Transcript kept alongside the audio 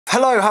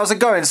Hello, how's it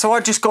going? So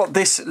I just got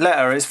this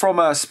letter. It's from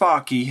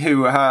Sparky,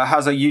 who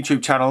has a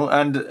YouTube channel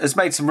and has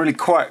made some really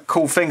quite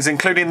cool things,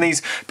 including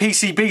these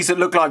PCBs that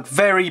look like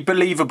very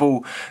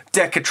believable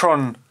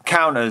Decatron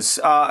counters.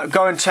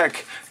 Go and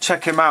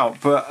check him out.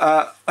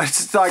 But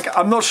it's like,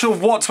 I'm not sure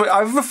what to...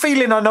 I have a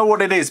feeling I know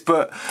what it is,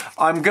 but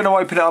I'm going to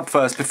open it up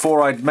first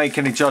before I make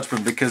any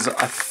judgment, because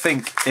I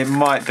think it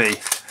might be.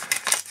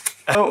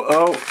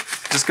 Oh,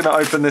 just going to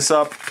open this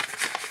up.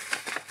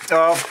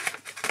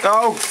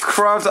 Oh,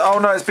 crud. Oh,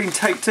 no, it's been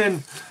taped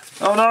in.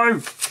 Oh,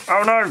 no.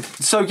 Oh, no.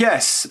 So,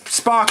 yes,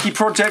 Sparky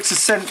Projects has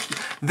sent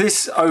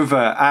this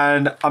over,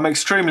 and I'm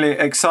extremely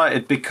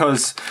excited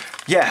because,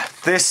 yeah,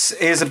 this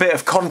is a bit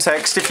of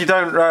context. If you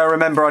don't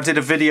remember, I did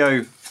a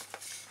video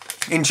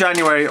in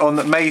January on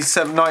May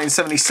 7,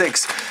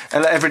 1976,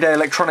 Everyday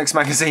Electronics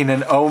magazine,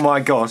 and oh,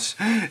 my gosh,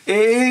 it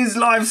is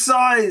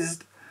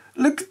life-sized.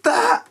 Look at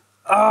that.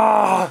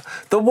 Ah,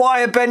 the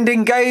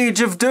wire-bending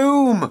gauge of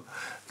doom.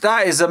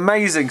 That is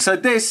amazing. So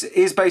this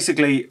is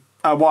basically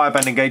a wire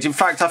bending gauge. In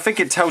fact, I think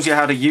it tells you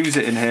how to use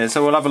it in here,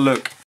 so we'll have a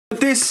look.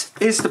 This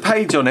is the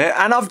page on it,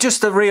 and I've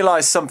just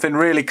realised something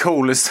really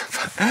cool.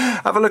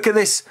 Have a look at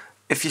this.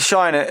 If you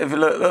shine it, if you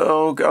look,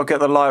 oh, I'll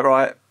get the light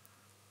right.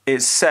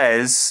 It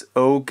says,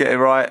 oh, get it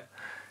right.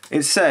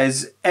 It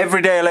says,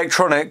 Everyday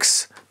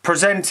Electronics,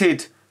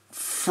 presented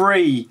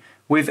free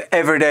with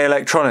Everyday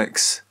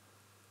Electronics.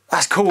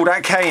 That's cool,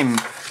 that came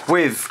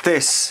with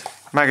this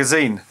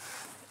magazine.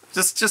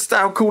 Just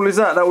how cool is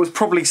that? That was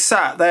probably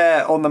sat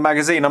there on the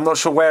magazine. I'm not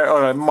sure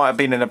where, it might have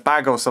been in a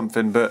bag or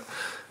something, but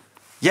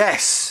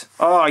yes.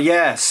 Oh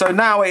yeah, so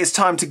now it's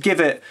time to give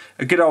it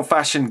a good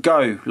old-fashioned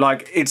go.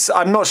 Like,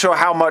 I'm not sure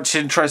how much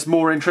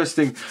more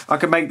interesting I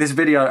can make this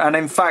video, and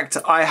in fact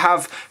I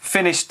have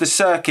finished the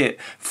circuit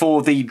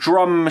for the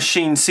drum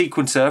machine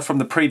sequencer from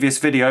the previous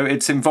video.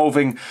 It's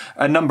involving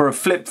a number of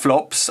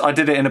flip-flops. I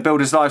did it in a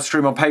builder's live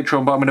stream on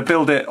Patreon, but I'm going to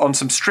build it on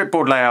some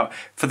stripboard layout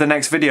for the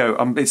next video.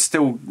 It's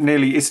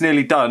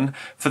nearly done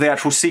for the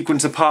actual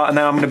sequencer part, and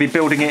then I'm going to be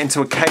building it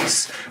into a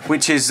case,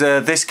 which is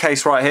this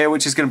case right here,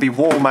 which is going to be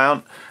wall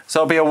mount. So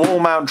it'll be a wall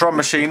mount drum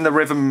machine, the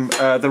rhythm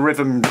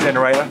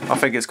generator, I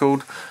think it's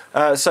called.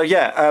 So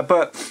yeah,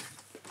 but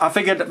I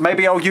figured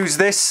maybe I'll use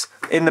this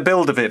in the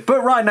build of it.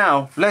 But right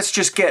now, let's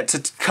just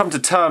come to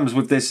terms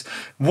with this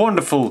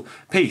wonderful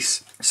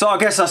piece. So I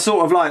guess I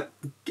sort of like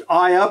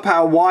eye up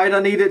how wide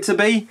I need it to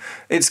be.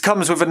 It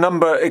comes with a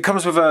number. It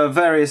comes with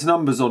various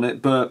numbers on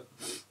it, but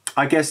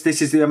I guess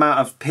this is the amount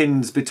of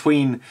pins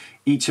between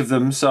each of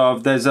them. So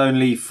there's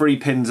only 3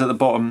 pins at the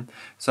bottom.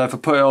 So if I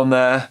put it on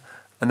there,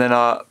 and then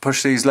I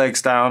push these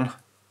legs down.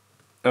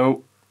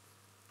 Oh.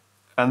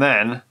 And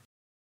then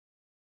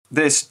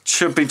this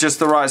should be just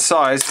the right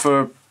size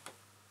for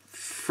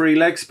 3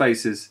 leg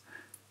spaces.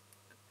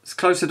 It's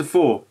closer to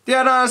 4.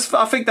 Yeah, no,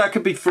 I think that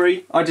could be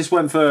 3. I just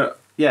went for,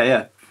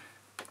 yeah.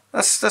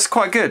 That's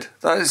quite good.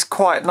 That is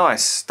quite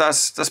nice.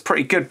 That's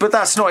pretty good. But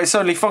that's not its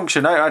only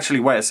function. Oh, actually,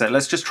 wait a sec.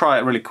 Let's just try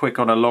it really quick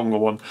on a longer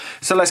one.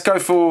 So let's go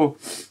for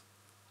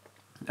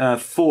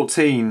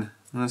 14.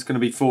 And that's going to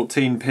be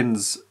 14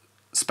 pins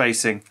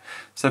spacing.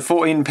 So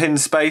 14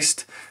 pins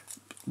spaced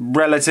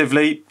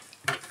relatively.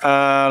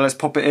 Let's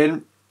pop it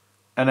in,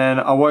 and then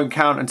I won't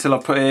count until I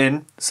put it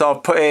in. So I'll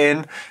put it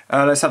in.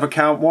 Let's have a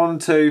count. 1,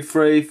 2,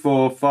 3,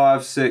 4,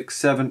 5, 6,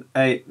 7,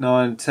 8,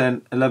 9,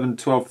 10, 11,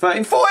 12,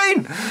 13,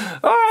 14!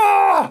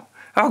 Oh,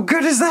 how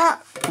good is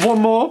that? One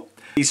more.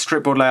 These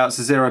stripboard layouts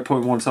are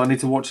 0.1, so I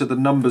need to watch the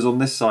numbers on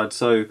this side.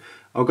 So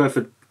I'll go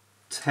for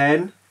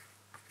 10.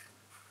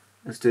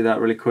 Let's do that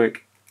really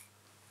quick.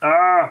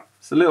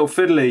 It's a little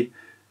fiddly.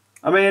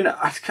 I mean,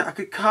 I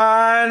could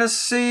kind of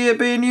see it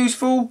being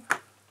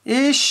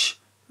useful-ish,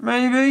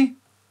 maybe.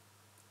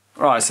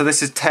 Right, so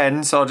this is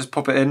 10, so I'll just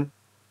pop it in.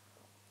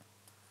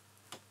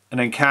 And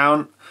then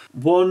count.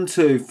 1,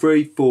 2,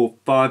 3, 4,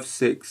 5,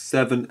 6,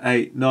 7,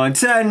 8, 9,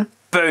 10.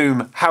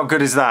 Boom! How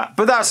good is that?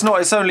 But that's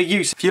not its only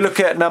use. If you look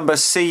at number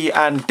C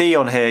and D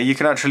on here, you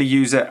can actually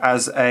use it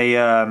as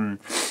a...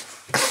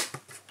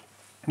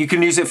 you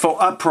can use it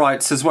for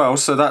uprights as well,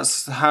 so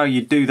that's how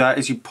you do that,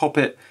 is you pop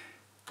it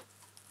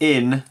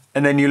in,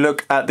 and then you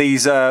look at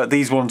these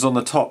ones on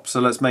the top. So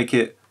let's make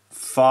it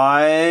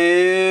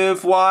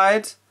 5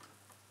 wide.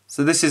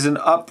 So this is an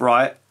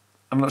upright.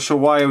 I'm not sure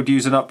why I would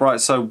use an upright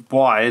so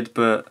wide,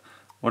 but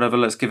whatever,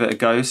 let's give it a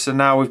go. So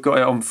now we've got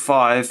it on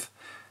 5.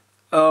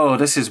 Oh,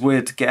 this is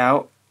weird to get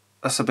out.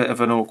 That's a bit of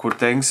an awkward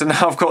thing. So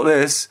now I've got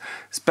this,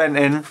 it's bent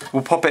in.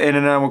 We'll pop it in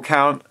and then we'll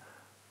count.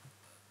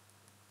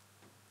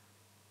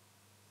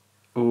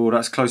 Oh,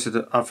 that's closer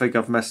to, I think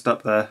I've messed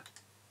up there.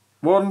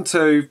 1,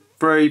 2,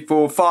 3,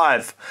 4,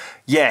 5.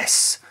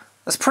 Yes,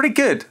 that's pretty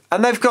good.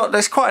 And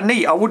that's quite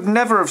neat. I would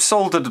never have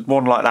soldered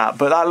one like that,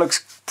 but that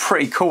looks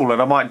pretty cool,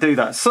 and I might do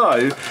that.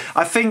 So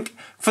I think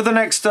for the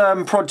next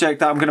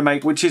project that I'm going to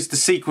make, which is the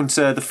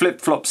sequencer, the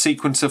flip-flop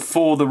sequencer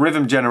for the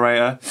rhythm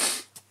generator,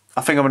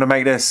 I think I'm going to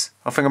make this.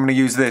 I think I'm going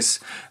to use this.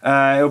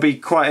 It'll be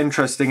quite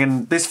interesting.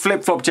 And this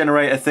flip-flop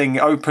generator thing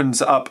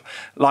opens up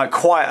like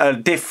quite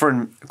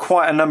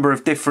a number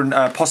of different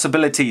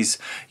possibilities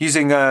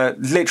using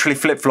literally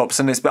flip-flops.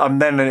 And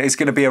then it's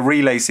going to be a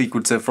relay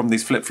sequencer from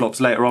these flip-flops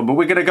later on. But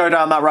we're going to go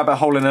down that rabbit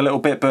hole in a little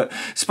bit. But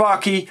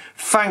Sparky,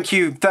 thank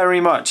you very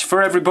much.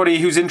 For everybody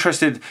who's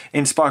interested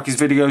in Sparky's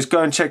videos,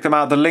 go and check them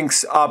out. The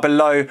links are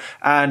below.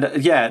 And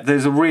yeah,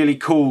 there's a really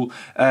cool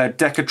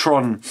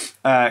Decatron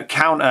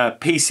counter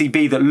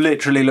PCB that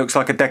literally looks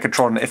like a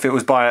Decatron if it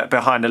was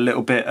behind a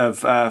little bit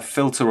of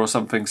filter or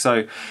something.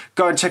 So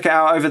go and check it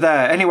out over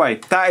there. Anyway,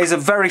 that is a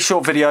very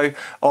short video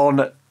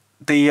on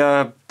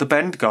the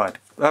bend guide.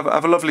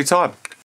 Have a lovely time.